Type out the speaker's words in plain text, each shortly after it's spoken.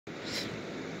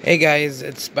Hey guys,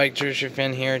 it's Spike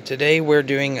Fan here. Today we're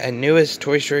doing a newest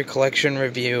Toy Story collection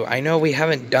review. I know we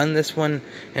haven't done this one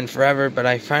in forever, but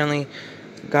I finally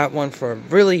got one for a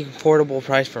really affordable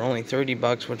price for only 30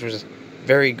 bucks, which was a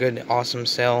very good, awesome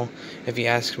sale, if you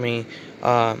ask me.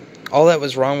 All that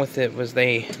was wrong with it was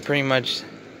they pretty much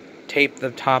taped the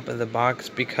top of the box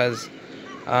because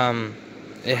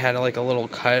it had like a little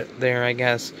cut there, I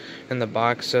guess, in the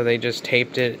box, so they just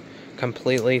taped it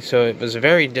completely, so it was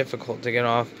very difficult to get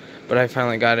off, but I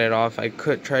finally got it off. I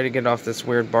could try to get off this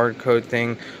weird barcode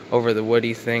thing over the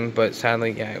Woody thing, but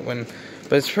sadly, yeah, it wouldn't.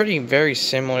 But it's very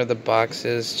similar, the box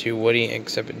is, to Woody,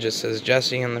 except it just says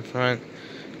Jessie on the front,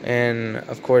 and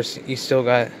of course, you still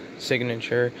got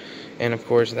signature, and of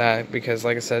course that, because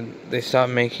like I said, they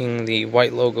stopped making the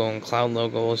white logo and cloud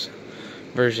logos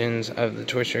versions of the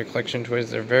Toy Story collection toys.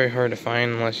 They're very hard to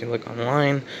find unless you look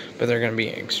online, but they're going to be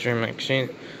extremely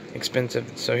expensive.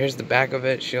 So here's the back of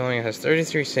it. She only has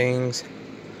 33 sayings.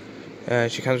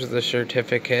 She comes with a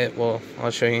certificate. Well, I'll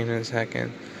show you in a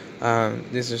second.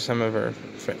 These are some of her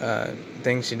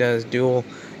things she does: dual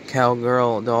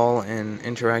cowgirl doll and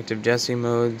interactive Jessie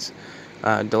modes,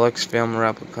 deluxe film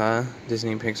replica,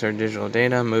 Disney Pixar digital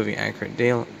data, movie accurate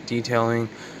detailing.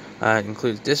 It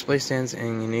includes display stands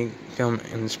and unique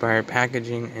film-inspired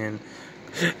packaging and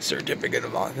certificate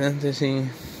of authenticity.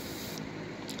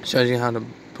 Shows you how to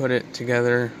put it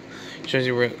together. Shows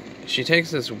you where she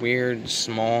takes this weird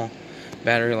small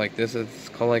battery like this. It's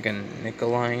called like a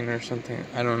Nicoline or something.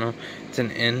 I don't know. It's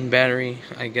an N battery,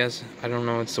 I guess. I don't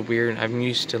know. It's weird. I'm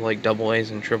used to like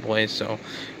AA's and AAA's, so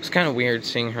it's kind of weird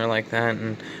seeing her like that.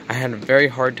 And I had a very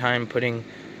hard time putting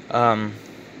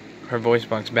her voice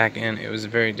box back in. It was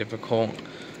very difficult.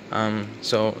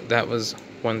 So that was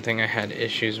one thing I had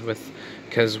issues with,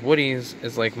 because Woody's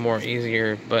is like more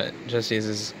easier, but Jessie's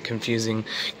is confusing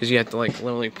because you have to like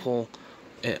literally pull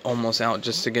it almost out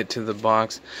just to get to the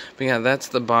box. But yeah, that's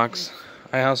the box.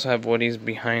 I also have Woody's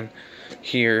behind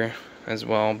here as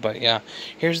well. But yeah,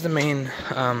 here's the main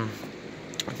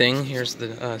thing. Here's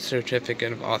the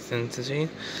certificate of authenticity.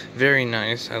 Very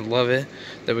nice. I love it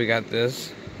that we got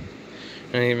this.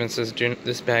 And it even says,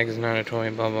 this bag is not a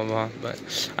toy, blah, blah, blah.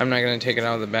 But I'm not going to take it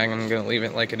out of the bag. I'm going to leave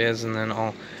it like it is. And then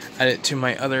I'll add it to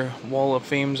my other wall of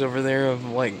fames over there of,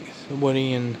 like,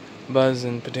 Woody and Buzz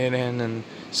and Potato Head and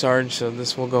Sarge. So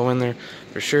this will go in there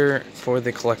for sure for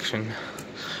the collection.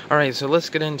 Alright, so let's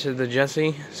get into the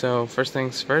Jessie. So first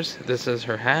things first, this is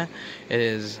her hat.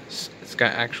 It's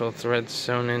got actual threads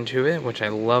sewn into it, which I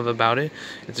love about it.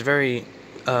 It's very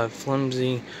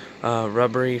flimsy,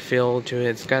 rubbery feel to it.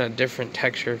 It's got a different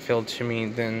texture feel to me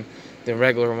than the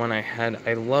regular one I had.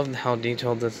 I love how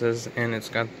detailed this is, and it's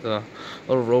got the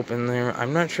little rope in there.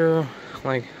 I'm not sure,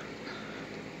 like,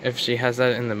 if she has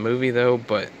that in the movie though,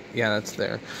 but yeah, that's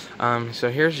there. So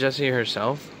here's Jessie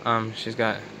herself. She's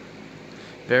got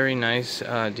very nice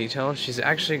detail. She's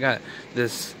actually got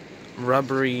this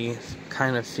rubbery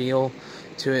kind of feel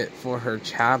to it for her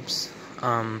chaps.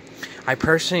 I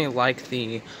personally like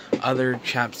the other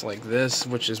chaps like this,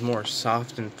 which is more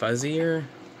soft and fuzzier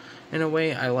in a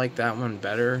way. I like that one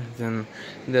better than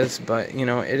this, but you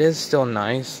know, it is still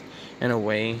nice in a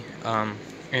way.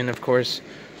 And of course,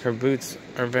 her boots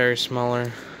are very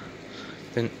smaller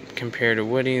than compared to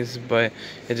Woody's, but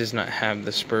it does not have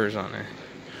the spurs on it.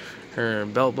 Her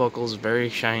belt buckle is very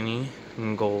shiny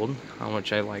and gold,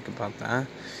 which I like about that.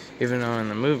 Even though in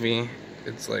the movie,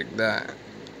 it's like that.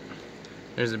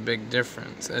 There's a big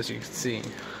difference, as you can see.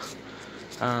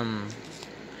 And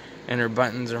her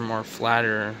buttons are more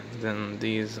flatter than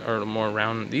these, or more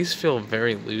round. These feel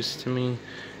very loose to me.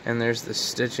 And there's the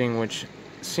stitching, which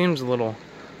seems a little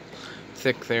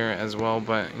thick there as well,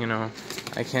 but you know,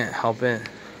 I can't help it.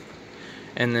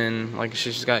 And then, like,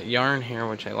 she's got yarn hair,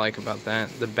 which I like about that.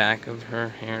 The back of her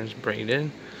hair is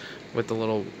braided with the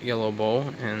little yellow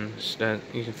bow, and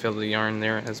you can feel the yarn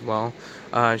there as well.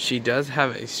 She does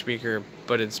have a speaker,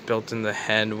 but it's built in the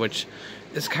head, which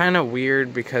is kind of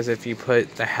weird because if you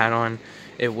put the hat on,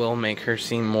 it will make her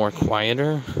seem more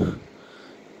quieter,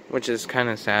 which is kind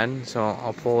of sad. So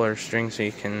I'll pull her string so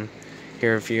you can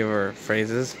hear a few of her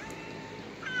phrases.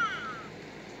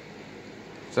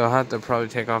 So I'll have to probably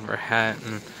take off her hat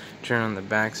and turn on the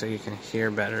back so you can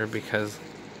hear better, because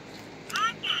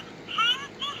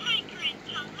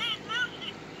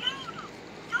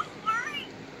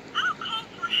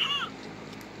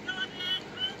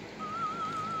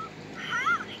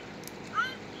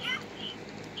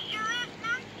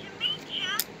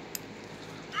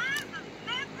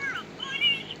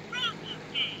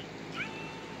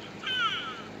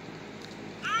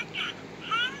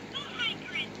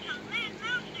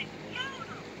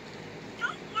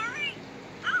Don't worry,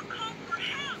 I'll call for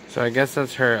help. So I guess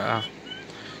that's her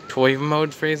toy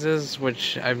mode phrases,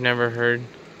 which I've never heard.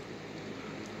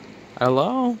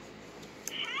 Hello?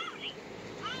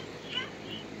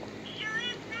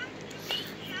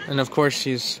 And of course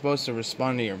she's supposed to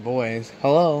respond to your voice.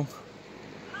 Hello?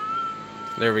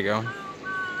 There we go.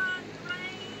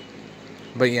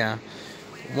 But yeah,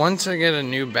 once I get a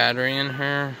new battery in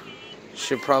her,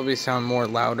 she'll probably sound more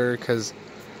louder, because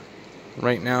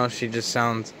right now she just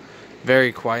sounds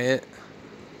very quiet.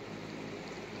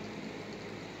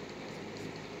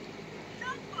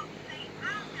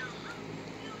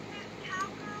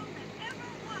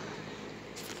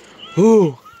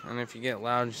 Ooh! And if you get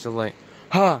loud, she'll like,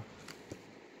 huh?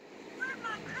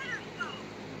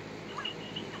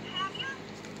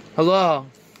 Hello?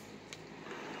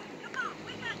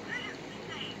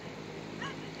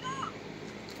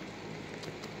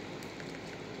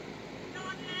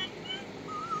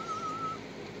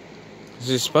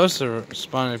 She's supposed to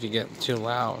respond if you get too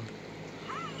loud.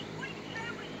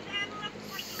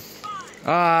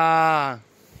 Ah!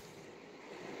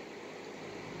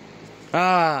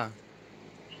 Ah!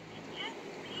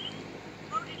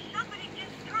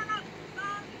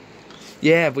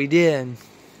 Yeah, we did.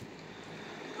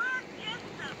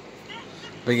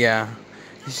 But yeah,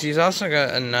 she's also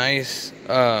got a nice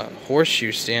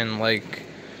horseshoe stand, like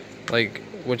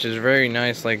which is very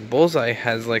nice. Like Bullseye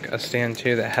has like a stand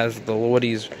too that has the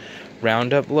Woody's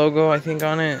Roundup logo, I think,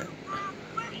 on it.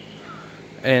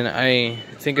 And I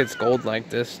think it's gold like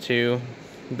this too,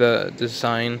 the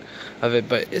design of it.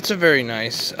 But it's a very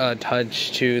nice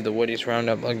touch to the Woody's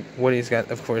Roundup. Like Woody's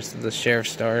got, of course, the sheriff's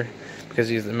star because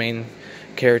he's the main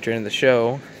character in the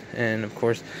show, and of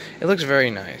course it looks very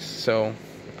nice. So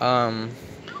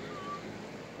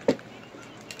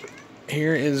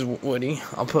here is Woody.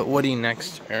 I'll put Woody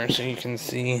next to her so you can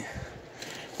see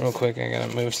real quick. I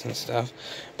gotta move some stuff,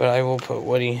 but I will put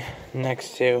Woody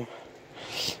next to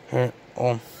her.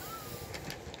 Well,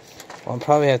 I'll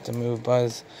probably have to move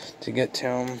Buzz to get to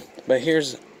him, but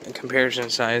here's a comparison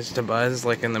size to Buzz.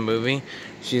 Like in the movie,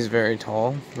 she's very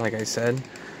tall, like I said,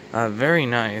 very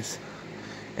nice.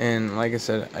 And like I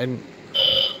said, I am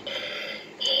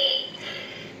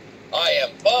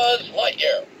Buzz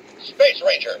Lightyear, Space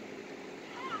Ranger.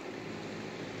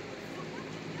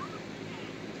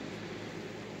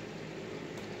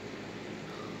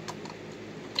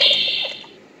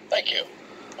 Thank you.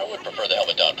 I would prefer the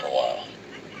helmet down for a while.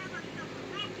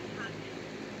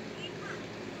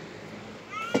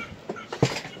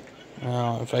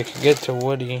 Now, if I could get to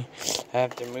Woody, I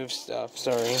have to move stuff.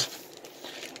 Sorry,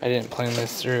 I didn't plan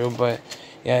this through, but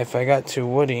yeah, if I got to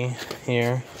Woody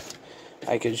here,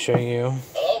 I could show you.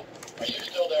 Hello? Are you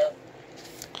still there?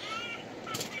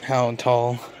 How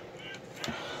tall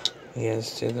he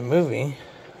is to the movie.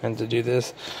 And to do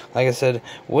this, like I said,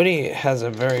 Woody has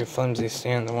a very flimsy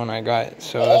stand, the one I got.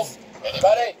 So hello?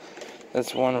 Anybody?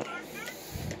 That's one.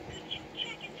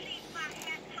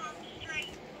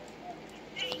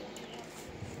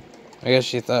 I guess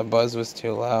she thought Buzz was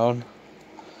too loud,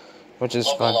 which is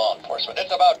fun. Law enforcement,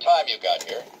 it's about time you got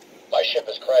here. My ship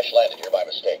has crash landed here by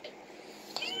mistake.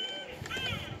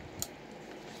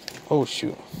 Oh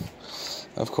shoot!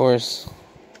 Of course,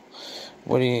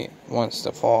 Woody wants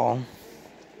to fall.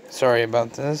 Sorry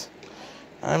about this.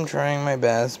 I'm trying my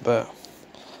best, but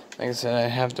like I said, I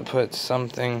have to put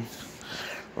something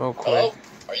real quick. Hello?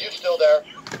 Are you still there?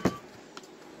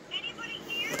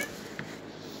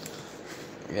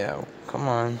 Yeah, come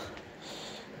on.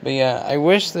 But yeah, I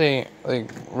wish they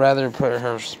rather put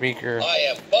her speaker I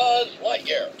am Buzz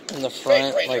Lightyear in the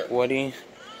front like Woody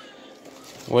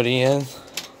is.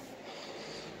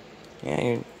 Yeah,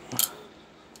 you.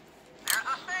 There's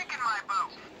a snake in my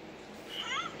boot.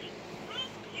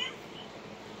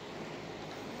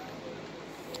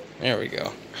 There we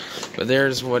go. But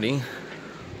there's Woody.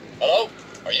 Hello?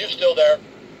 Are you still there?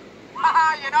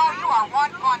 Haha, you know, you are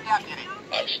one fun deputy.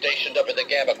 I'm stationed up in the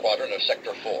Gamma Quadrant of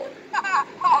Sector 4.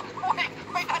 Oh,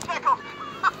 wait, that tickles.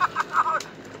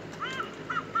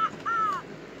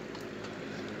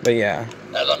 But yeah.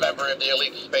 As a member of the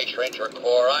Elite Space Ranger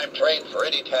Corps, I'm trained for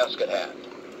any task at hand.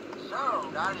 So,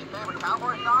 got any favorite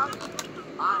cowboy songs?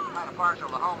 I'm kind of partial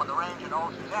to Home of the Range and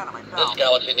Old Susanna myself. This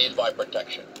galaxy needs my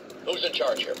protection. Who's in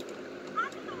charge here?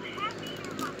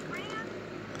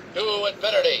 To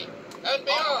infinity and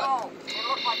beyond! Oh, it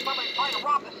looks like somebody's trying to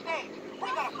rob the stage. We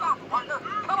gotta stop them, partner.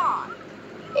 Come on!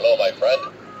 Hello, my friend.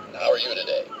 How are you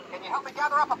today? Can you help me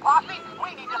gather up a posse?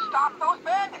 We need to stop those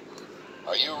bandits.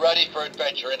 Are you ready for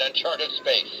adventure in uncharted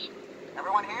space?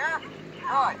 Everyone here?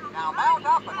 Good. Now mount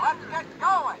up and let's get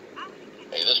going.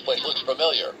 Hey, this place looks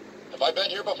familiar. Have I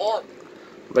been here before?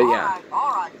 But yeah.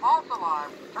 Alright, false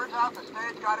alarm. Turns out the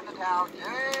stage got into town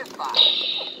just fine.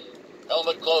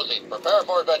 Helmet closing. Prepare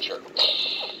for adventure.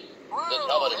 This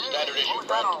helmet is standard issue,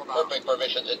 friend. Perfect for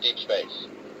missions in deep space.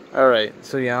 Alright,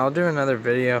 so yeah, I'll do another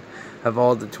video of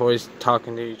all the toys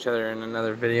talking to each other in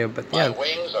another video, but yeah,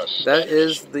 that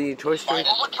is the Toy Story.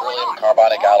 Petroleum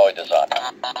carbonic alloy design.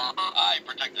 I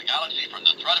protect the galaxy from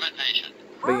the threat of invasion.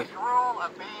 First rule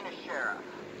of being a sheriff.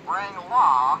 Bring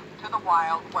law to the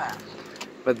Wild West.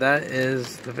 But that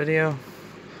is the video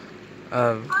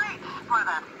of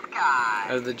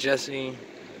the Jessie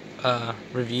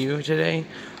review today.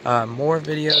 More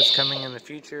videos coming in the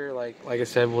future. Like I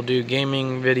said, we'll do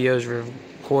gaming videos,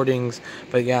 recordings.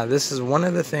 But yeah, this is one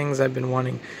of the things I've been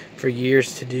wanting for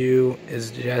years to do,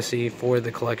 is Jessie for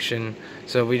the collection.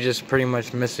 So we just pretty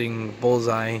much missing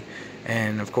Bullseye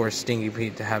and of course Stinky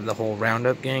Pete to have the whole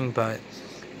Roundup gang. But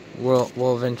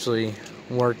we'll eventually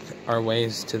work our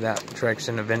ways to that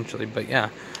direction eventually. But yeah,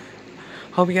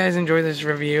 hope you guys enjoy this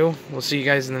review. We'll see you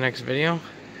guys in the next video,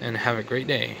 and have a great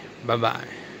day. Bye bye.